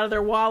change out of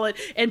their wallet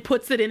and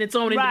puts it in its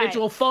own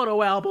individual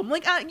photo album.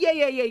 Like,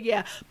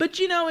 yeah. But,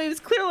 he was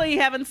clearly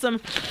having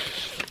some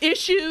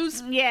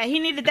issues. Yeah, he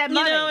needed that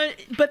money.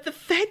 But the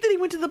fact that he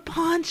went to the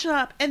pawn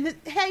shop and that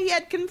he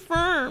had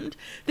confirmed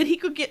that he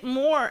could get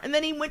more, and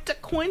then he went to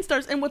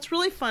Coinstars. And what's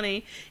really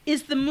funny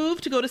is the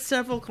move to go to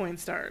several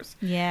Coinstars.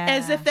 Yeah.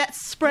 As if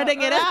that's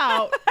spreading it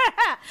out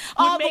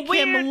would make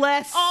him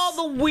less.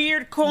 All the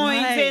weird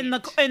coins in the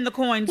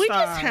Coinstars. We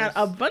just had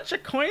a bunch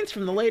of coins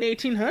from the late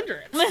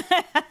 1800s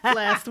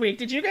last week.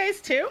 Did you guys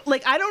too?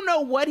 Like, I don't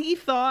know what he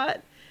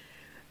thought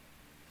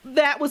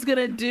that was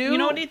gonna do. You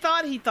know what he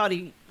thought? He thought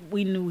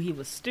we knew he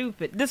was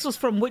stupid. This was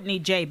from Whitney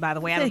J, by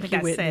the way. I don't think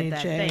I said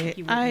that. Thank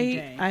you, Whitney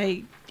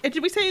J.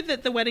 Did we say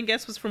that the wedding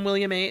guest was from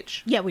William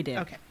H? Yeah, we did.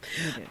 Okay.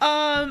 We did.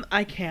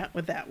 I can't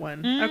with that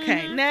one. Mm-hmm.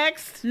 Okay,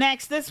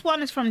 next. This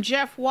one is from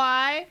Jeff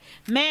Y.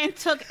 Man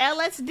took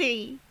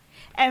LSD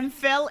and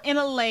fell in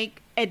a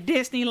lake at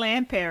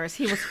Disneyland Paris.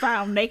 He was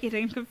found naked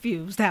and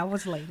confused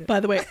hours later. By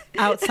the way,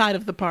 outside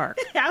of the park.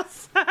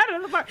 Outside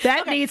of the park.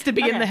 That needs to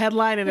be in the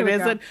headline, and it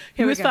isn't.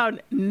 He was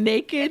found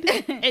naked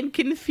and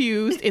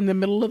confused in the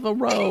middle of a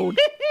road.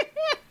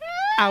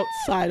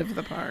 Outside of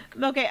the park.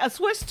 Okay, a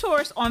Swiss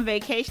tourist on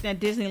vacation at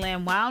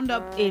Disneyland wound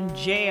up in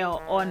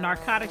jail on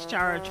narcotics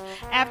charge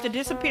after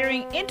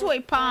disappearing into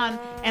a pond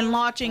and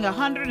launching a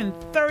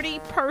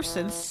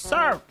 130-person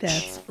search.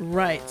 That's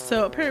right.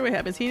 So apparently what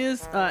happens,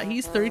 he's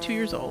 32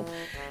 years old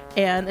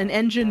and an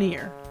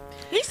engineer.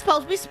 He's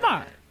supposed to be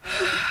smart.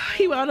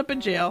 He wound up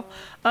in jail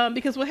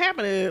because what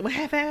happened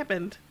has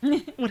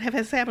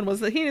happened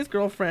was that he and his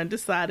girlfriend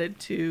decided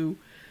to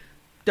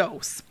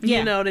dose.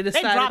 Yeah. They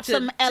decided dropped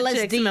some LSD. to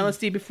take some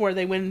LSD before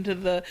they went into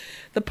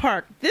the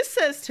park. This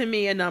says to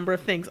me a number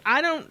of things.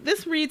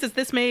 This reads as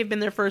this may have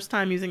been their first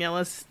time using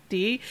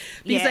LSD.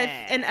 Because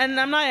and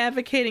I'm not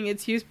advocating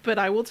its use, but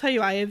I will tell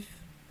you I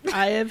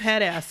have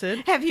had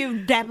acid. Have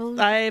you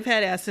dabbled? I have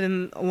had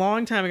acid a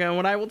long time ago. And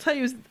what I will tell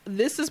you is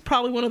this is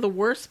probably one of the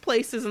worst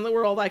places in the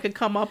world I could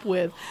come up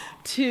with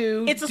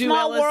to It's a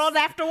small world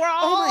after all.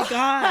 Oh my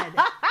God.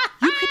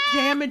 You could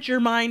damage your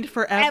mind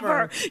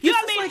forever. This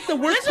is like the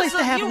worst place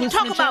to have you hallucinogenics.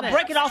 talk about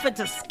breaking off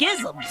into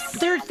schisms.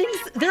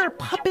 There are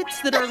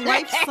puppets that are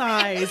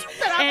life-size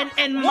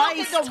and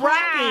mice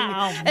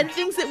talking and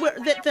things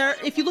that they're,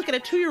 if you look at a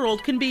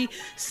 2-year-old, can be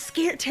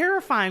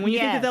terrifying when you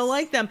think that they'll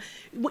like them.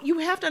 What you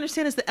have to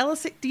understand is the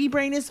LSD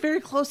brain is very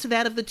close to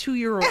that of the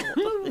 2-year-old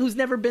who's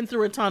never been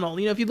through a tunnel.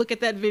 If you look at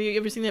that video, you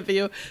ever seen that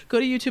video?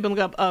 Go to YouTube and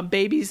look up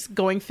babies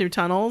going through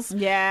tunnels.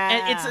 Yeah.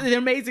 And it's an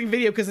amazing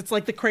video because it's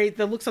like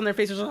the looks on their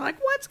faces are like,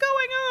 what's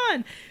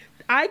going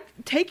on?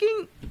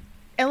 Taking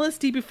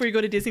LSD before you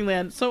go to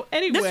Disneyland. So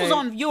anyway,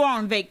 you were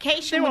on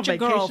vacation with your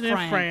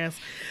girlfriend in France.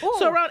 Ooh.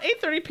 So around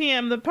 8:30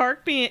 p.m., the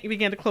park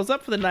began to close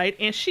up for the night,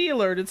 and she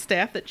alerted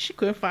staff that she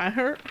couldn't find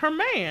her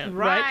man.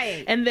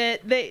 Right. And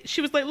that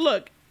she was like,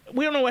 look,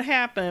 we don't know what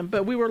happened,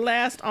 but we were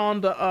last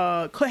on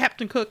the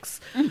Captain Cook's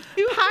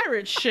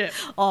pirate ship.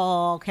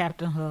 Oh,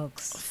 Captain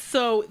Hooks.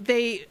 So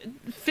they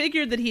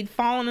figured that he'd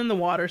fallen in the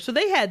water. So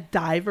they had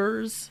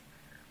divers.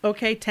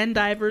 Okay, 10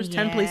 divers,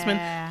 10 policemen,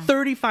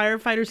 30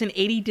 firefighters, and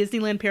 80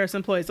 Disneyland Paris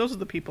employees. Those are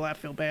the people I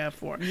feel bad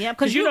for. Yeah,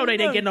 because they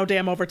didn't get no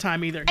damn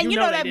overtime either. And you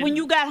know that when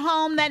you got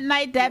home that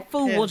night, that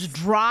food was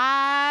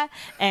dry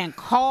and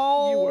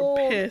cold. You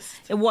were pissed.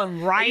 It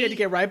wasn't right. You had to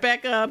get right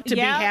back up to be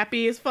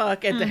happy as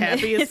fuck at the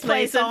happiest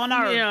place on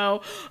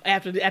earth.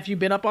 After you've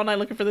been up all night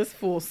looking for this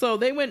fool. So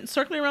they went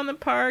circling around the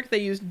park. They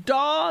used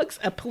dogs,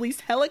 a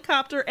police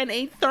helicopter, and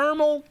a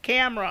thermal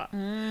camera.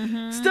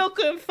 Mm-hmm. Still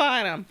couldn't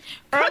find him.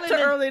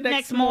 Early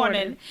next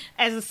morning,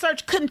 as the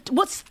search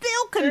was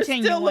still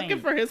continuing. They're still looking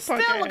for his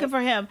punk ass. Looking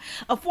for him.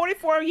 A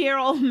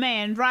 44-year-old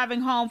man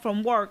driving home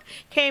from work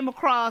came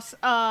across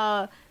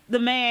the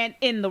man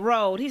in the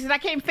road. He said, I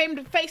came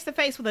face to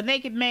face with a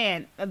naked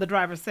man, the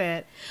driver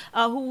said,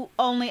 who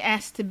only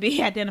asked to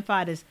be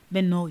identified as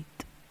Benoit.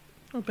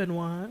 Oh,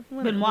 Benoit.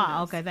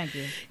 Benoit. Okay, thank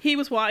you.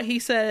 He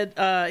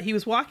said he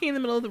was walking in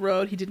the middle of the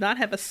road. He did not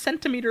have a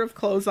centimeter of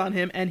clothes on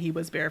him, and he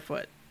was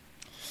barefoot.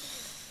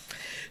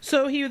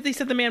 So he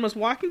said the man was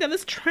walking down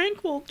this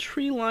tranquil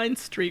tree-lined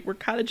street where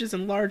cottages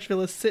and large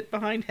villas sit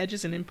behind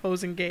hedges and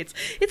imposing gates.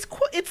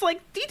 It's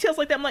like details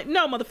like that. I'm like,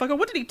 no, motherfucker,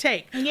 what did he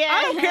take? Yeah.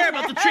 I don't care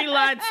about the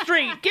tree-lined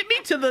street. Get me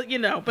to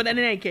the, But in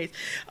any case,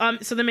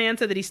 so the man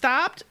said that he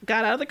stopped,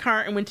 got out of the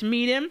car, and went to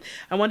meet him.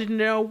 I wanted to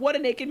know what a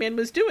naked man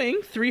was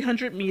doing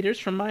 300 meters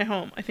from my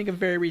home. I think a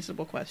very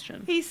reasonable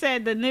question. He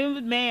said the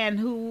nude man,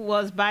 who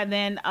was by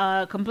then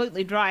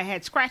completely dry,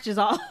 had scratches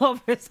all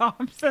over his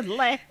arms and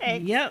legs.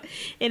 Yep.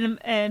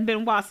 And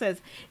Benoit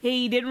says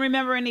he didn't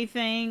remember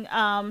anything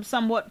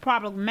somewhat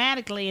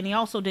problematically, and he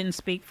also didn't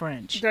speak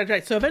French.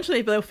 Right. So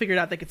eventually they figured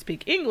out they could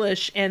speak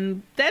English,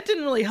 and that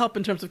didn't really help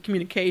in terms of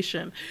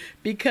communication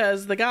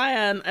because the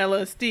guy on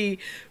LSD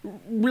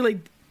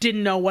really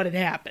didn't know what had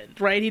happened,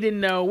 right? He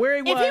didn't know where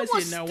he was. He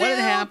didn't know what had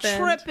happened. If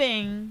he was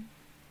tripping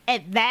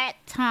at that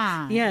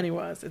time. Yeah, and he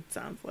was, it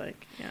sounds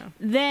like. Yeah.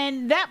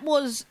 Then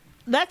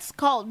that's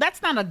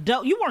not a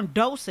dose. You weren't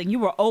dosing, you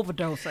were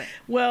overdosing.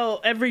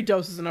 Well, every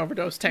dose is an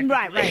overdose, technically.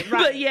 Right.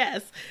 But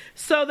yes.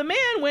 So the man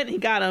went and he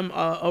got him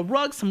a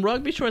rug, some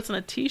rugby shorts, and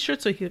a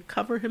t-shirt so he could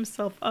cover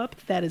himself up.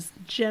 That is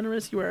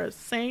generous. You are a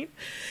saint.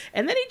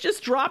 And then he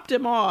just dropped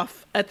him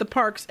off at the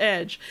park's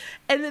edge.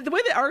 And the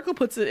way the article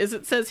puts it is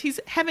it says he's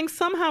having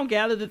somehow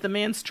gathered that the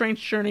man's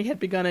strange journey had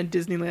begun in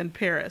Disneyland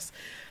Paris.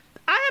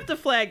 I have to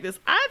flag this.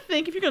 I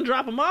think if you're going to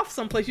drop him off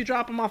someplace, you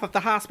drop him off at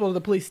the hospital or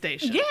the police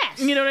station. Yes.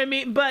 You know what I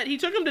mean? But he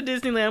took him to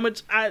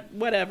Disneyland,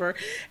 whatever.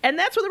 And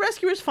that's where the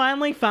rescuers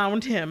finally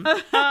found him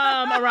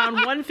around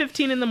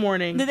 1:15 in the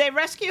morning. Did they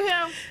rescue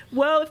him?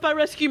 Well, if by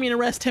rescue you mean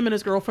arrest him and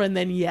his girlfriend,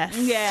 then yes.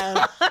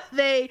 Yeah.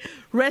 They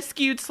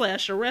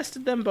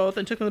rescued/arrested them both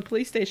and took them to the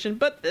police station.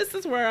 But this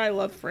is where I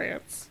love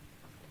France.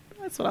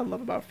 That's what I love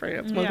about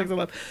France. One of the things I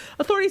love.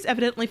 Authorities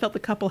evidently felt the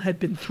couple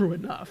had been through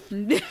enough.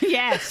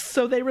 Yes.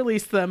 So they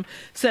released them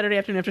Saturday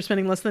afternoon after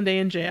spending less than a day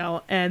in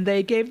jail. And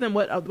they gave them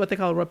what they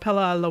call a rappel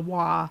à la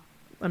loi.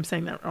 I'm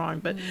saying that wrong.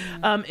 But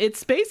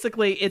it's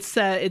basically, it's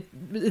the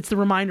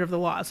reminder of the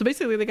law. So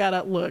basically they got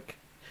to, look,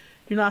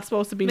 you're not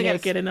supposed to be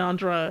naked and on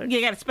drugs.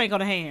 You got to spank on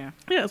the hand.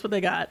 Yeah, that's what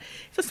they got.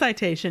 It's a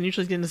citation.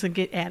 Usually it doesn't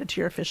get added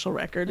to your official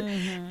record.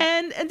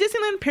 And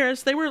Disneyland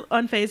Paris, they were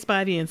unfazed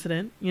by the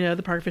incident.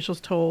 The park officials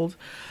told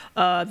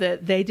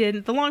that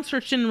the long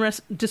search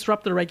didn't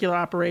disrupt the regular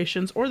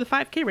operations or the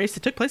 5K race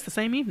that took place the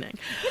same evening.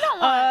 You know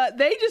what?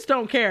 They just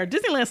don't care.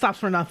 Disneyland stops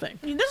for nothing.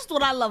 This is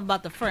what I love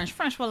about the French.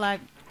 French were like,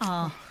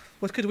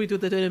 what could we do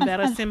to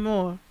embarrass him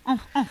more?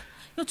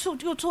 You're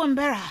too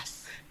embarrassed.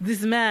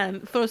 This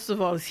man, first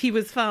of all, he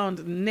was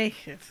found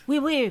naked.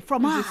 Oui,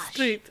 fromage. In the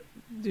street.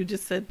 You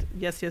just said,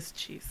 yes,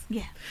 cheese.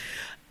 Yeah.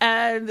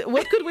 And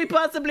what could we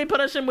possibly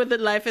punish him with that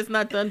life has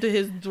not done to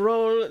his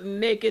droll,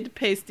 naked,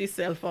 pasty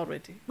self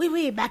already?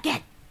 Oui,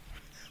 baguette.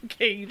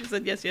 Okay, you just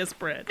said, yes,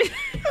 bread.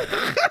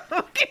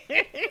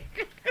 Okay.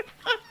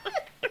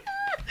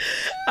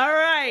 All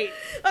right.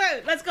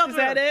 Okay, let's go through. Is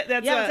that it?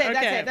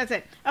 That's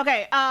it.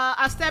 Okay,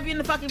 I'll stab you in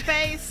the fucking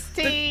face.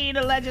 Teen,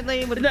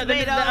 allegedly, with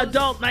tomatoes. The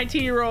adult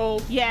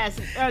 19-year-old. Yes.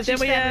 Then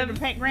we have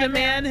the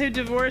man who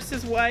divorced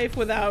his wife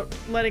without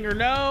letting her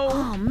know.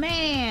 Oh,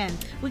 man.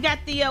 We got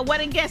the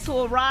wedding guest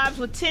who arrives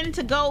with 10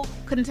 to-go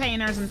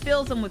containers and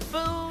fills them with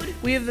food.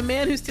 We have the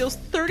man who steals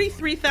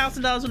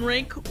 $33,000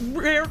 in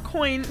rare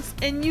coins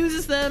and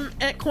uses them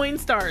at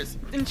Coinstars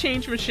and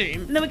change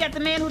machines. And then we got the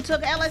man who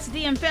took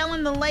LSD and fell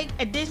in the lake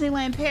at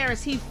Disneyland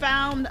Paris. He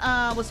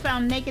was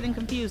found naked and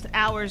confused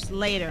hours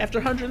later. After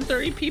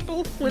 130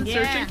 people went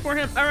searching for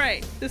him. All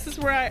right, this is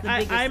where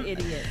I'm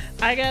idiot.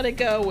 I gotta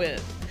go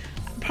with.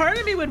 Part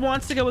of me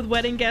wants to go with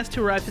wedding guest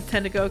who arrived with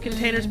 10 to-go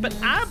containers, but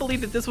I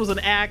believe that this was an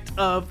act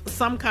of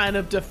some kind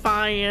of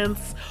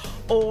defiance.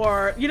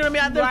 Or, you know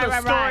what I mean? There's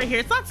a story here.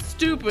 It's not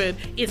stupid.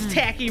 It's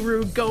tacky,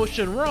 rude, gauche,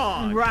 and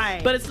wrong.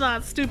 Right. But it's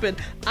not stupid.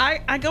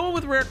 I go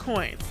with rare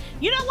coins.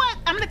 You know what?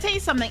 I'm going to tell you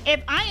something.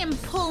 If I am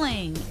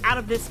pulling out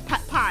of this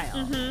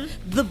pile,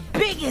 the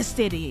biggest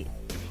idiot,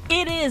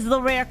 it is the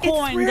rare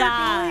coin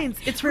guy.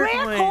 It's rare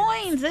coins. Rare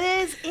coins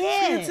is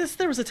it. Francis,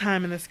 there was a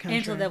time in this country.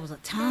 Angela, there was a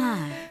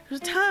time. There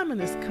was a time in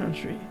this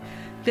country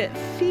that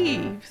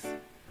thieves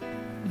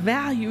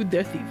valued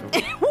their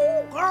thievery.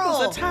 There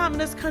was a time in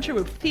this country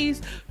where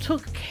thieves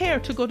took care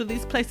to go to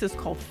these places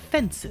called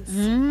fences.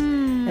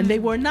 And they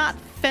were not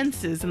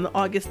fences in the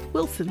August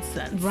Wilson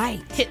sense.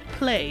 Right. Hit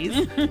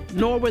plays,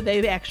 nor were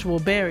they the actual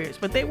barriers.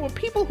 But they were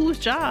people whose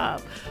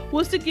job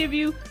was to give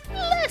you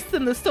less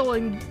than the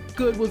stolen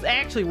good was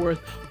actually worth,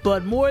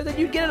 but more than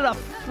you get at a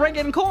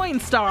friggin'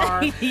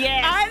 Coinstar.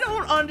 Yes. I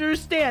don't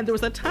understand. There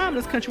was a time in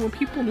this country when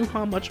people knew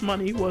how much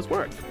money was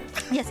worth.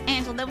 Yes,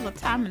 Angela, there was a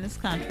time in this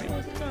country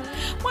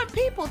when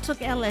people took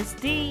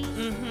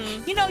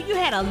LSD. You know, you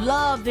had a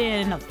love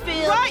in a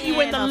field. Right, you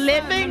were in the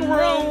living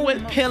room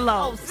with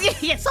pillows.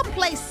 Yeah,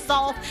 someplace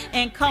soft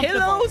and comfortable.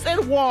 Pillows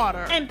and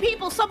water. And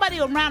somebody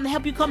around to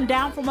help you come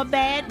down from a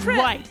bad trip.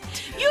 Right.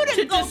 You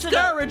didn't to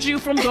discourage you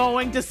from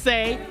going to,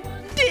 say,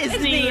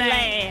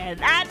 Disneyland.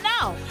 I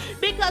know.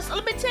 Because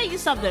let me tell you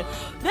something.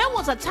 There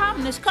was a time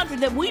in this country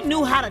that we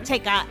knew how to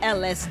take our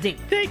LSD.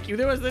 Thank you.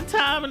 There was a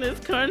time in this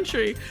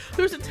country.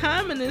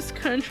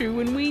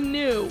 When we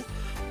knew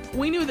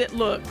that,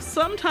 look,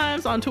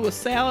 sometimes onto a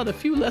salad, a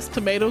few less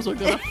tomatoes are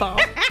going to fall.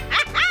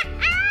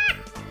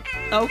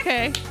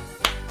 Okay?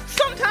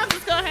 Sometimes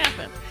it's going to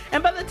happen.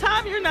 And by the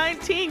time you're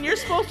 19, you're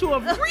supposed to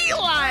have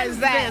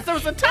realized this. There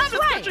was a time in this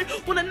country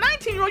when a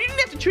 19-year-old, you didn't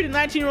have to treat a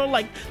 19-year-old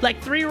like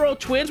 3-year-old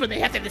twins where they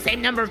have to have the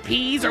same number of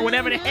peas or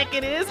whatever the heck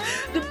it is.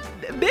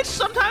 Bitch,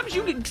 sometimes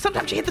you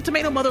hit the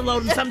tomato mother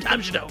load and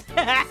sometimes you don't.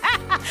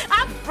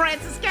 I'm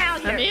Frances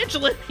Callier. I'm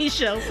Angela P.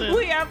 Shelton.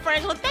 We are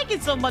Frances. Thank you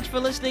so much for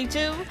listening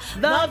to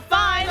The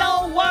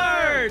Final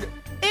Word.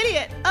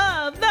 Idiot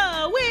of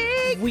the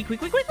Week.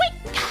 Week.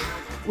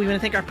 We want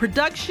to thank our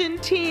production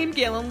team,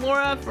 Gail and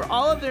Laura, for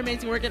all of their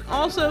amazing work. And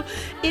also,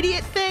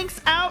 idiot thanks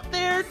out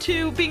there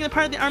to being a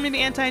part of the Army of the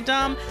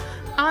Anti-Dom.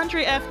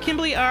 Andre F.,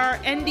 Kimberly R.,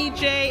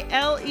 NDJ,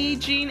 L.E.,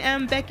 Jean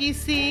M., Becky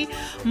C.,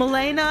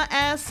 Milena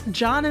S.,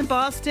 John in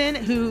Boston,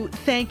 who,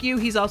 thank you,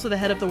 he's also the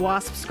head of the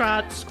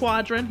WASP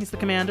Squadron. He's the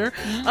commander.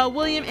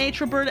 William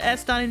H., Roberta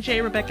S., Donnie J.,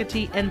 Rebecca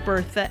T., and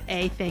Bertha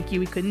A. Thank you.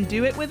 We couldn't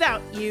do it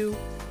without you.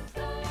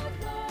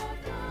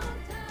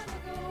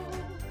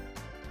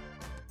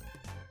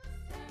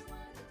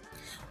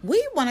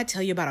 We want to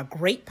tell you about a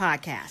great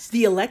podcast.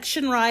 The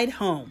Election Ride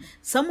Home.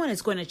 Someone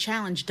is going to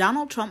challenge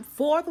Donald Trump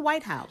for the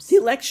White House. The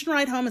Election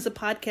Ride Home is a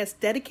podcast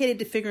dedicated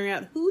to figuring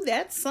out who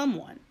that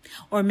someone,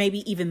 or maybe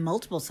even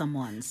multiple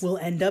someones, will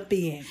end up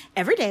being.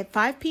 Every day at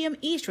 5 p.m.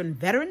 Eastern,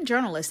 veteran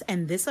journalist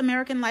and This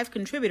American Life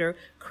contributor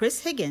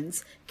Chris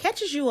Higgins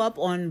catches you up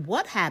on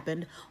what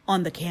happened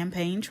on the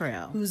campaign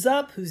trail. Who's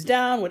up, who's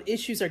down, what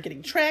issues are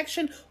getting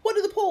traction, what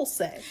do the polls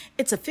say?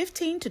 It's a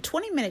 15 to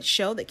 20-minute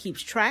show that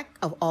keeps track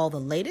of all the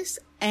latest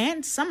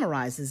and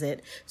summarizes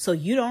it so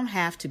you don't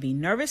have to be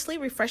nervously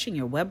refreshing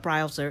your web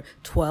browser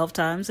 12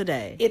 times a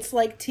day. It's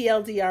like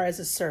TLDR as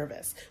a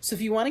service. So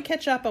if you want to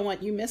catch up on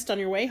what you missed on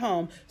your way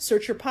home,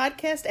 search your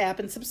podcast app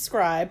and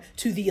subscribe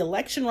to the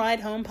Election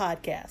Ride Home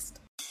podcast.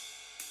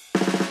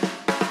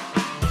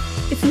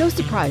 It's no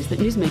surprise that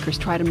newsmakers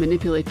try to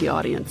manipulate the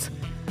audience.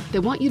 They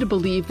want you to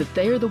believe that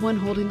they are the one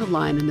holding the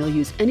line and they'll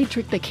use any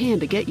trick they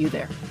can to get you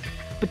there.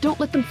 But don't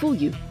let them fool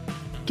you.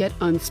 Get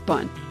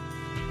unspun.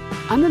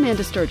 I'm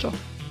Amanda Sturgill.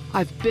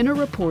 I've been a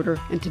reporter,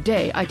 and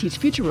today I teach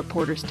future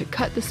reporters to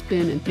cut the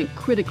spin and think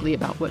critically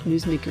about what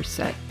newsmakers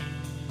say.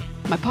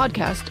 My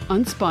podcast,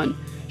 Unspun,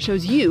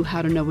 shows you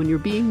how to know when you're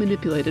being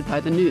manipulated by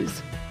the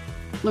news.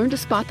 Learn to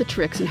spot the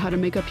tricks and how to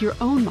make up your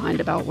own mind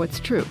about what's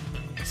true.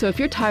 So if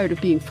you're tired of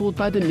being fooled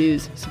by the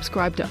news,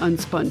 subscribe to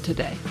Unspun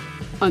today.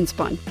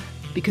 Unspun,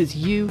 because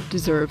you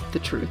deserve the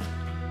truth.